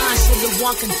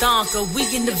 We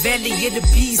in the valley of the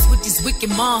beast with these wicked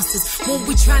monsters. When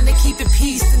we trying to keep it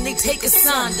peace, then they take us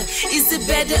under. Is it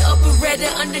better or Beretta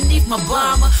underneath my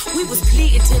bomber? We was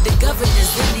pleading to the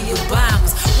governors and the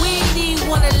Obamas. We ain't even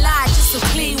wanna lie, just some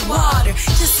clean water,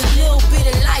 just a little bit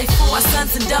of life for our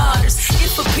sons and daughters.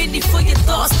 If a penny for your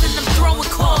thoughts, then I'm throwing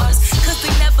quarters. Cause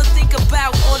they never think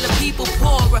about all the people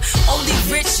poorer. Only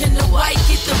rich and the white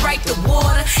get the right to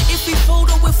water. If we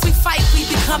photo, if we fight, we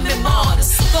becoming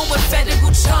martyrs. Throwing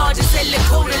federal charges and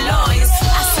Lakota lawyers.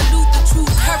 I salute the true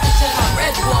courage of our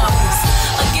red warriors.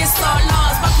 Against our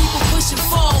laws, my people pushing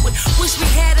forward. Wish we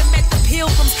had them at the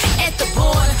pilgrims at the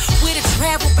border. With a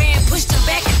travel ban, pushed them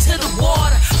back into the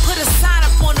water. Put a sign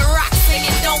up on the rock saying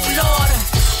don't lauder.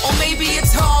 Or maybe a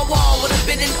tall wall would have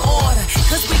been in order.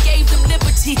 Cause we gave them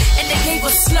liberty and they gave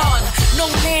us slaughter. No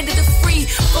land of the free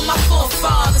for my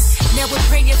forefathers. Now we're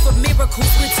praying for miracles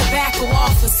with tobacco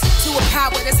offers. To a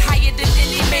power that's higher than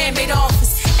any man-made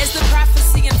office. As the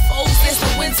prophecy unfolds, there's no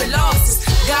wins or losses.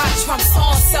 God trumps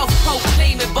all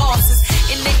self-proclaiming bosses.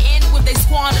 In the end, when they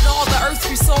squandered all the earth's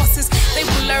resources, they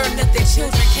will learn that their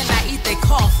children cannot eat their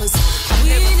coffers.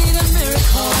 We need a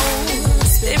miracle,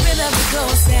 spirit of the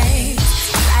ghost saints.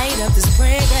 Light up this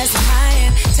prayer grass in my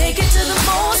hand, take it to the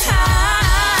Most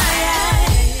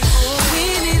High.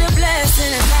 We need a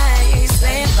blessing and light,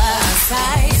 stand by our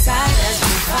side as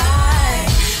we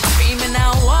fight. Screaming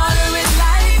out, water is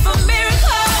life, a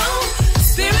miracle.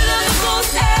 Spirit of the ghost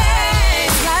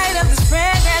saints. Light up this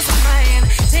prayer grass in my hand,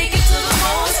 take it to the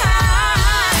Most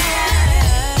High.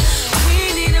 We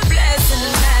need a blessing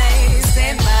and light,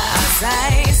 stand by our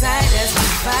side as we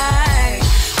fight.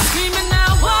 Screaming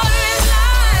out, water is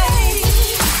life.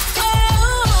 Oh.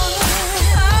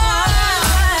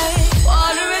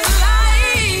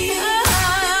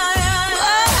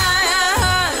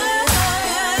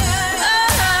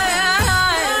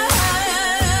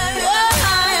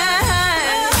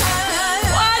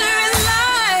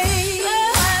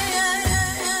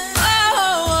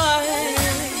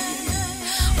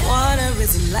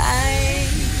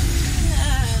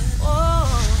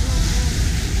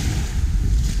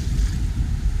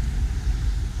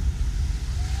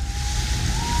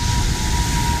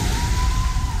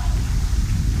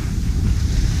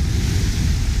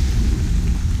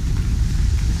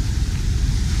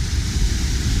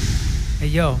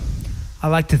 Yo, I'd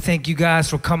like to thank you guys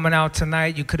for coming out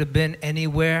tonight. You could have been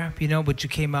anywhere, you know, but you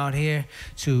came out here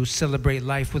to celebrate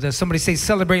life with us. Somebody say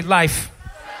celebrate life.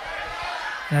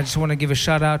 And I just want to give a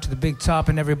shout out to the Big Top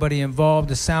and everybody involved,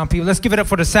 the sound people. Let's give it up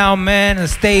for the sound man, the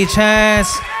stage hands,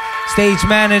 stage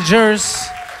managers,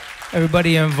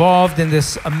 everybody involved in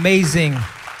this amazing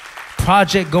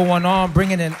project going on,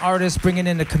 bringing in artists, bringing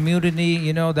in the community,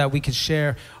 you know, that we can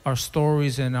share our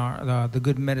stories and our the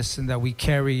good medicine that we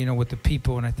carry, you know, with the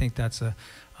people. And I think that's a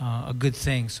good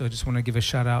thing. So I just want to give a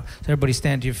shout out. So everybody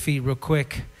stand to your feet real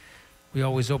quick. We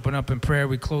always open up in prayer.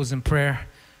 We close in prayer.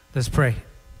 Let's pray.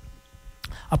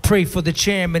 I pray for the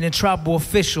chairman and tribal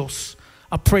officials.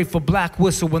 I pray for Black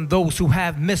Whistle and those who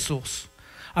have missiles.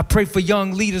 I pray for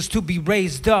young leaders to be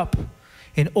raised up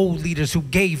and old leaders who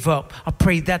gave up. I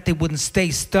pray that they wouldn't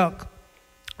stay stuck.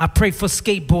 I pray for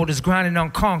skateboarders grinding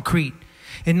on concrete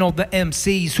and all the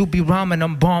MCs who be rhyming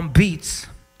on bomb beats.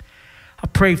 I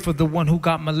pray for the one who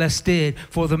got molested,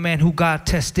 for the man who got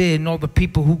tested, and all the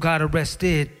people who got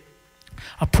arrested.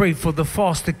 I pray for the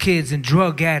foster kids and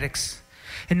drug addicts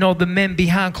and all the men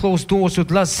behind closed doors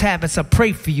with lust habits. I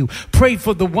pray for you. Pray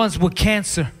for the ones with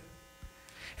cancer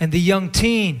and the young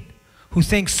teen who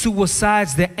thinks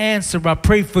suicide's the answer. I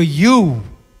pray for you.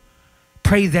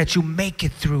 Pray that you make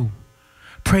it through.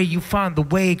 Pray you find the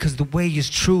way, because the way is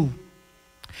true.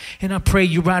 And I pray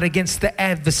you ride against the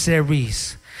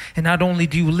adversaries. And not only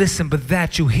do you listen, but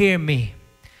that you hear me.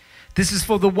 This is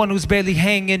for the one who's barely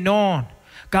hanging on.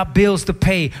 Got bills to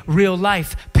pay, real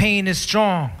life, pain is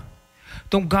strong.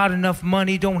 Don't got enough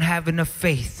money, don't have enough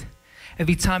faith.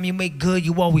 Every time you make good,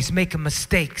 you always making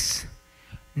mistakes.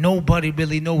 Nobody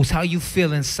really knows how you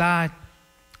feel inside.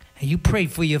 And you pray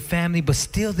for your family, but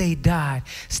still they died.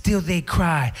 Still they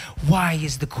cried. Why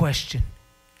is the question?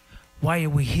 Why are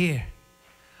we here?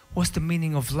 What's the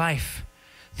meaning of life?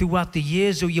 Throughout the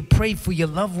years, or you pray for your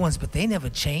loved ones, but they never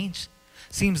change.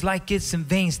 Seems like it's in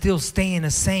vain, still staying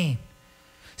the same.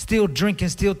 Still drinking,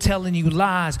 still telling you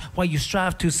lies while you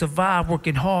strive to survive,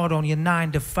 working hard on your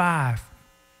 9 to 5.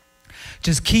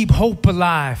 Just keep hope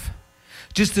alive.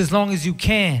 Just as long as you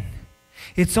can.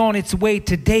 It's on its way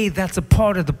today. That's a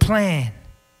part of the plan.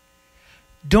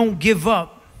 Don't give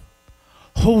up.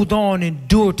 Hold on,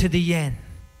 endure to the end.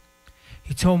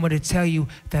 He told me to tell you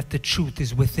that the truth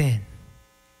is within.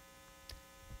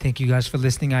 Thank you guys for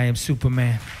listening. I am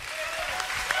Supaman.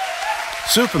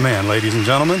 Supaman, ladies and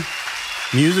gentlemen.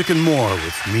 Music and more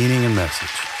with meaning and message.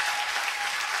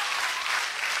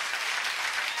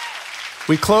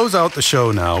 We close out the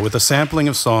show now with a sampling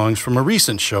of songs from a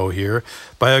recent show here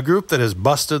by a group that has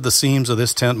busted the seams of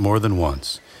this tent more than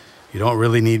once. You don't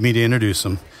really need me to introduce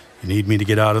them. You need me to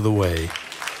get out of the way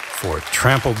for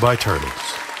Trampled by Turtles.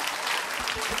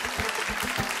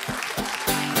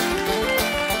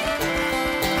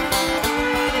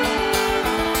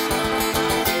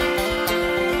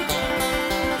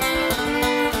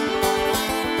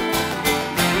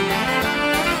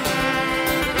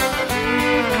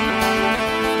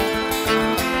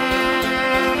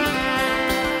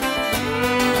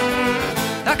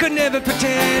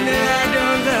 Pretend that I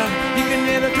don't love. You can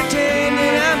never pretend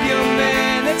that I'm your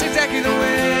man. That's exactly the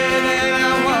way that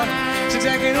I walk. It's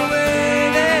exactly the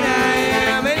way that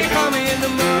I am. And you call me in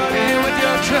the morning with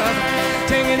your trouble,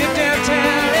 taking it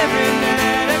downtown every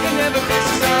night. I can never face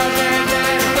the stars and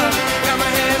that love. Got my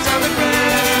hands on the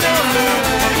ground. No,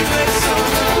 you wait so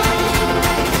long.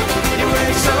 You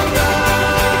wait so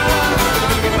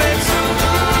long. You wait so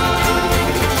long.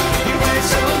 You wait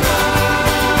so long.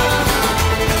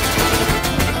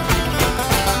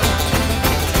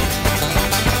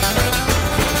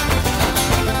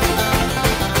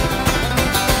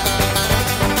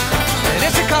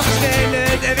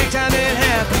 Standard every time it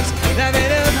happens. Live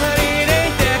it up, honey, it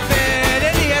ain't that bad.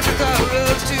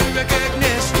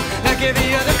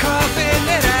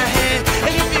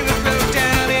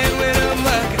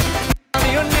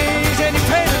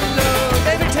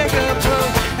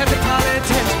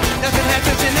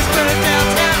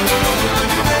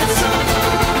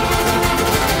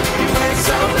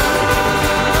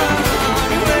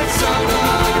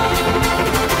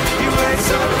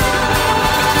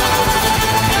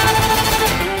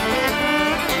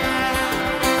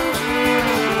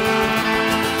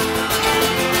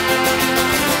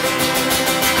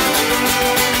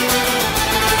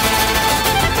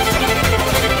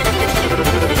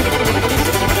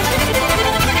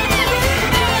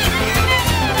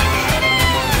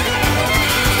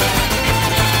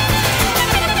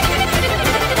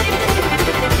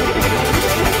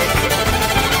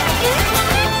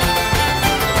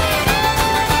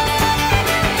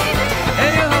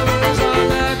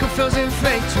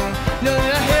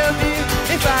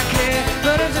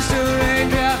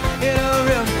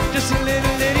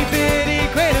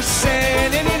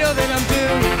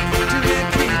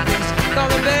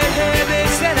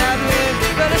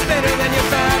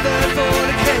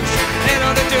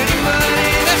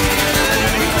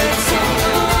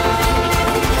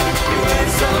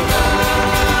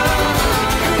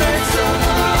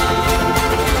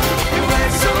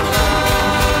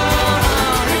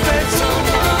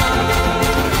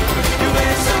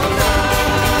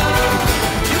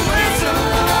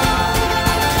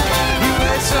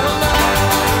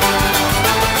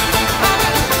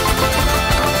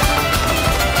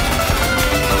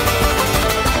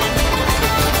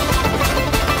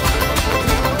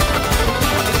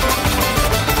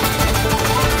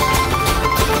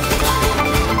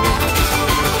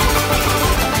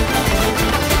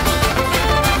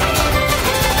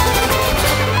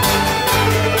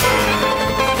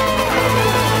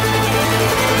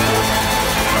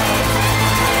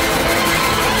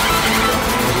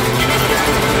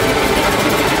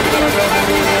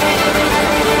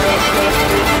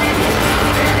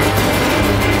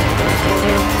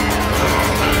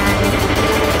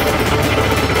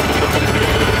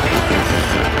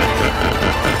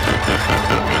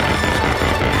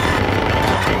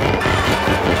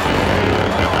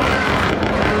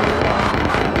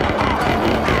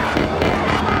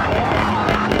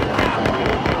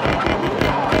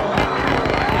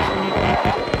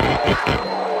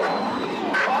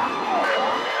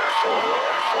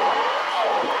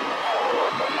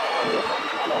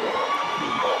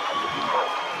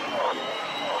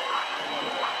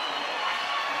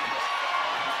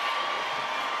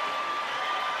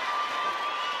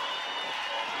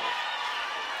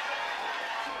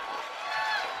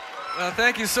 Well,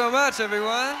 thank you so much,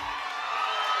 everyone.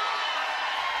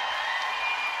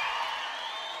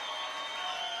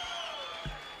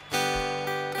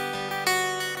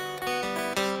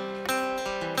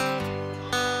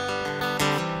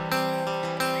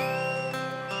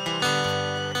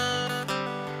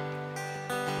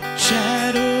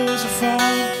 Shadows are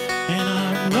falling and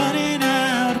I'm running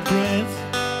out of breath.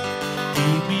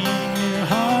 Keep me in your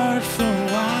heart for a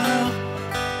while.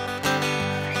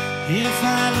 If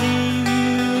I leave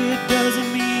you, it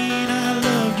doesn't mean I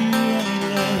loved you any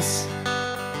less.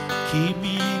 Keep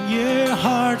me in your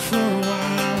heart for a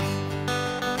while.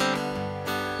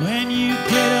 When you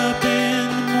get up in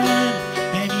the morning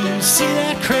and you see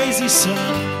that crazy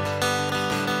sun,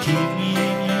 keep me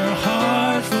in your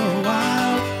heart for a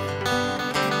while.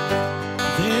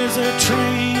 There's a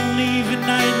train leaving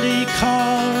nightly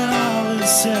call when all is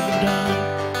said and done.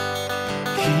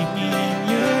 Keep me in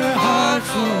your heart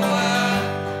for a while.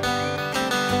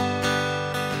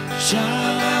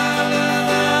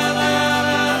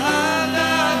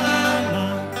 Sha-la-la-la-la-la-la-la.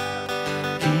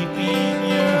 Keep me in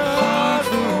your heart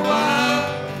for a while.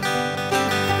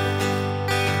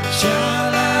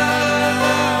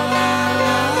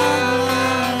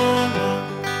 Sha-la-la-la-la-la-la.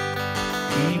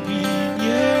 Keep me in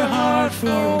your heart for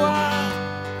a while.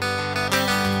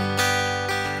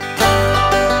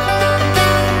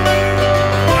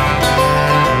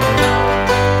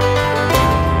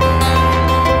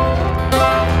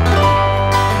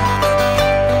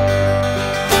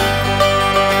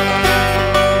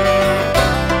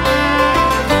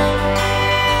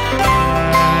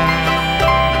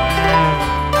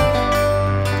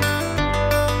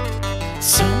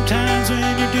 Sometimes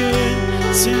when you're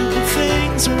doing simple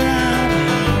things around the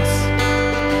house,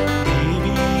 maybe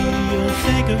you'll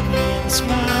think of me and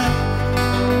smile.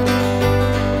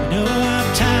 Know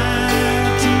I'm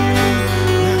tired to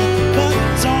like the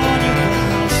buttons on your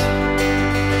blouse.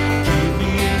 Keep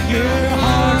me in your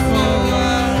heart for a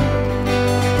while.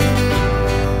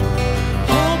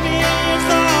 Hold me in your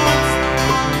thoughts,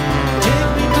 take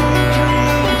me to your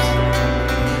dreams,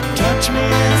 touch me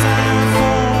as I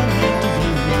fall into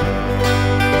view.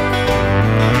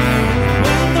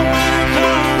 When the winter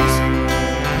comes,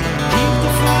 keep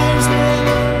the fires lit,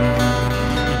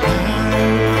 and I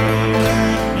will be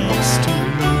right next to you.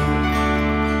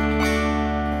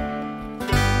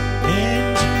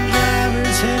 Engine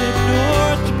drivers headed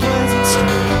north to Pleasant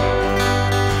Street.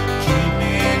 Keep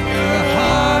me in your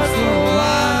heart for a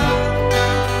while.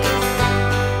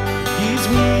 These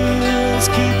wheels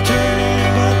keep turning,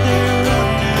 but they're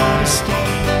running out of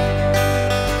steam.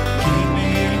 Keep me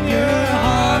in your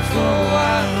heart for a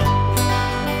while.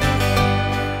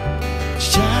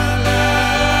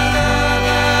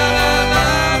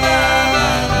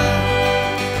 Sha-la-la-la-la-la-la-la.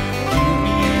 Keep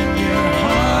me in your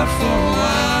heart for a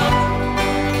while.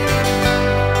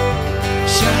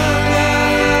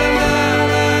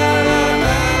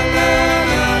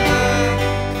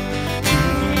 Sha-la-la-la-la-la-la-la.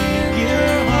 Keep me in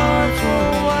your heart for a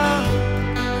while.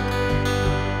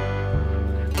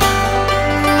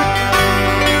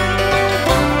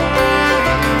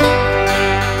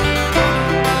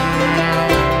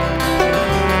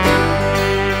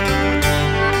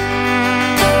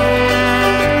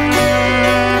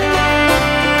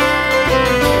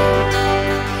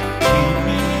 Keep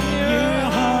me in your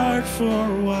heart for a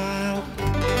while.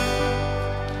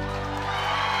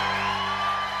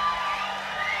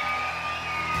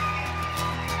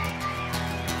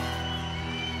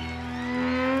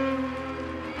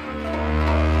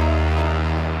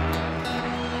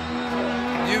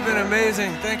 You've been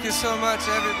amazing. Thank you so much,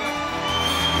 everybody.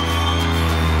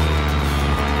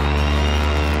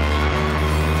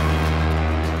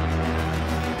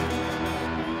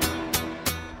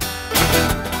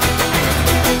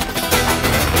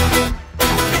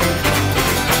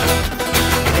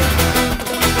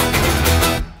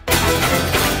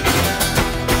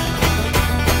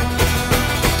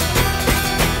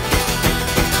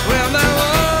 Well, my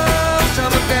walls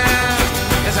tumbled down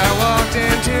as I walked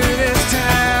into this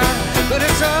town, but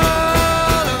it's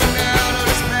all over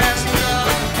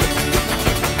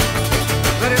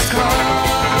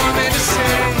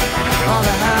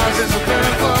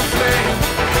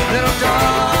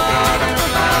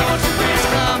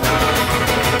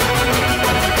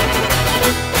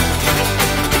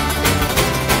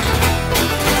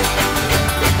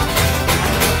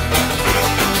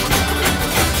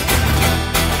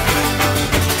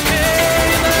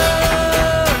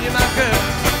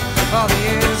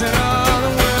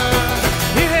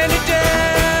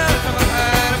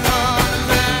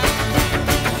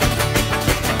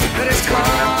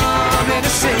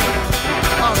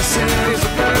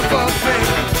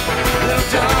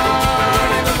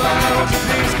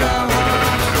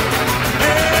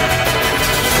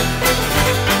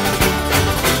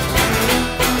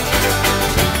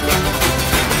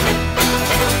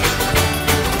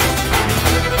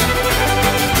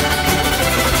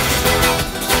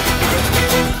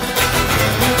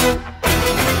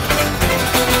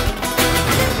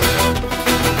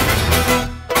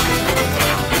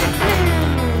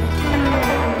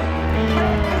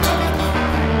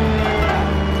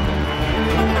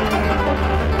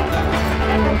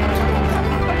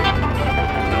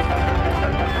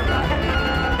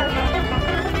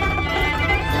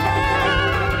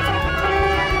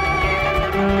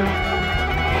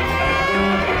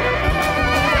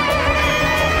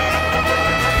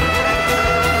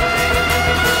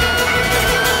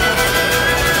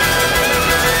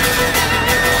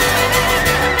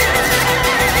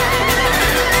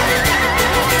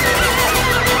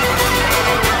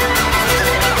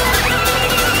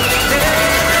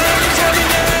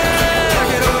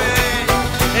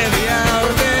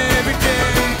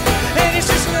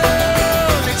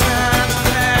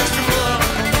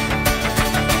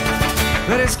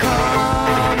but it's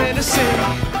coming to see.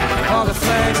 All the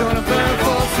flags gonna burn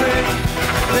for free.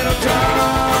 Little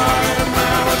darling,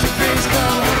 my watch your dreams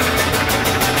come.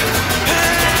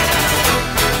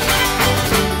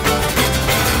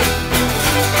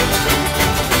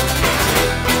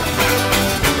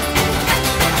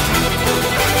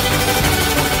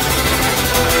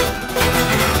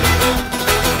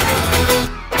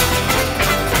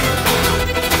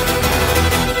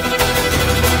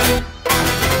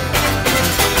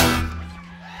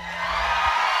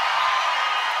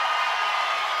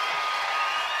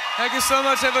 Thank you so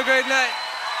much. Have a great night.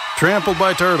 Trampled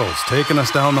by Turtles, taking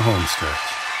us down the home stretch.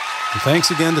 And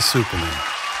thanks again to Supaman.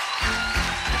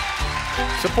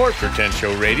 Support for 10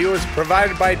 Show Radio is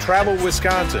provided by Travel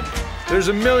Wisconsin. There's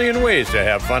a million ways to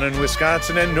have fun in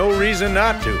Wisconsin and no reason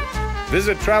not to.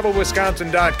 Visit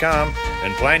TravelWisconsin.com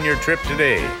and plan your trip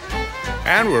today.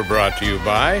 And we're brought to you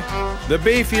by the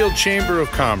Bayfield Chamber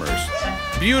of Commerce.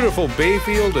 Beautiful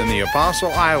Bayfield and the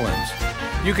Apostle Islands.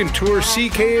 You can tour sea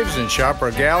caves and shop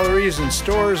our galleries and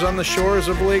stores on the shores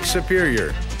of Lake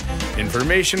Superior.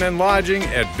 Information and lodging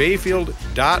at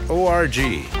bayfield.org.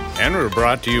 And we're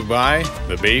brought to you by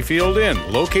the Bayfield Inn,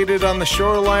 located on the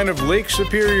shoreline of Lake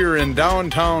Superior in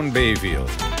downtown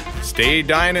Bayfield. Stay,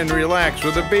 dine, and relax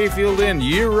with the Bayfield Inn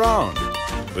year-round.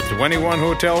 With 21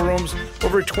 hotel rooms,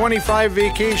 over 25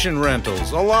 vacation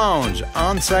rentals, a lounge,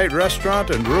 on-site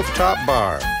restaurant, and rooftop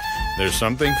bar. There's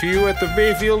something for you at the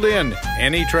Bayfield Inn.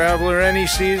 Any traveler, any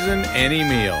season, any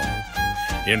meal.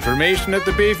 Information at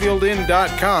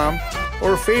thebayfieldinn.com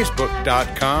or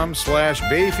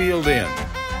facebook.com/BayfieldInn.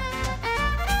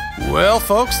 Well,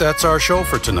 folks, that's our show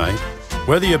for tonight.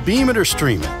 Whether you beam it or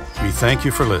stream it, we thank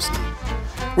you for listening.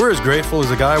 We're as grateful as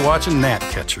a guy watching gnat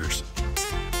catchers.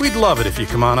 We'd love it if you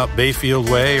come on up Bayfield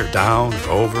Way or down or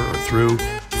over or through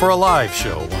for a live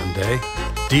show one day.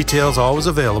 Details always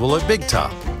available at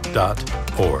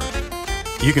bigtop.org.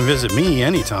 You can visit me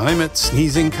anytime at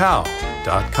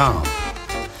sneezingcow.com.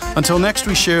 Until next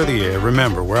we share the air,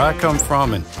 remember where I come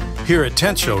from and here at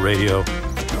 10 Show Radio,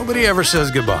 nobody ever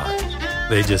says goodbye.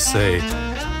 They just say,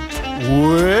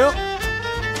 well,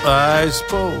 I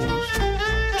suppose.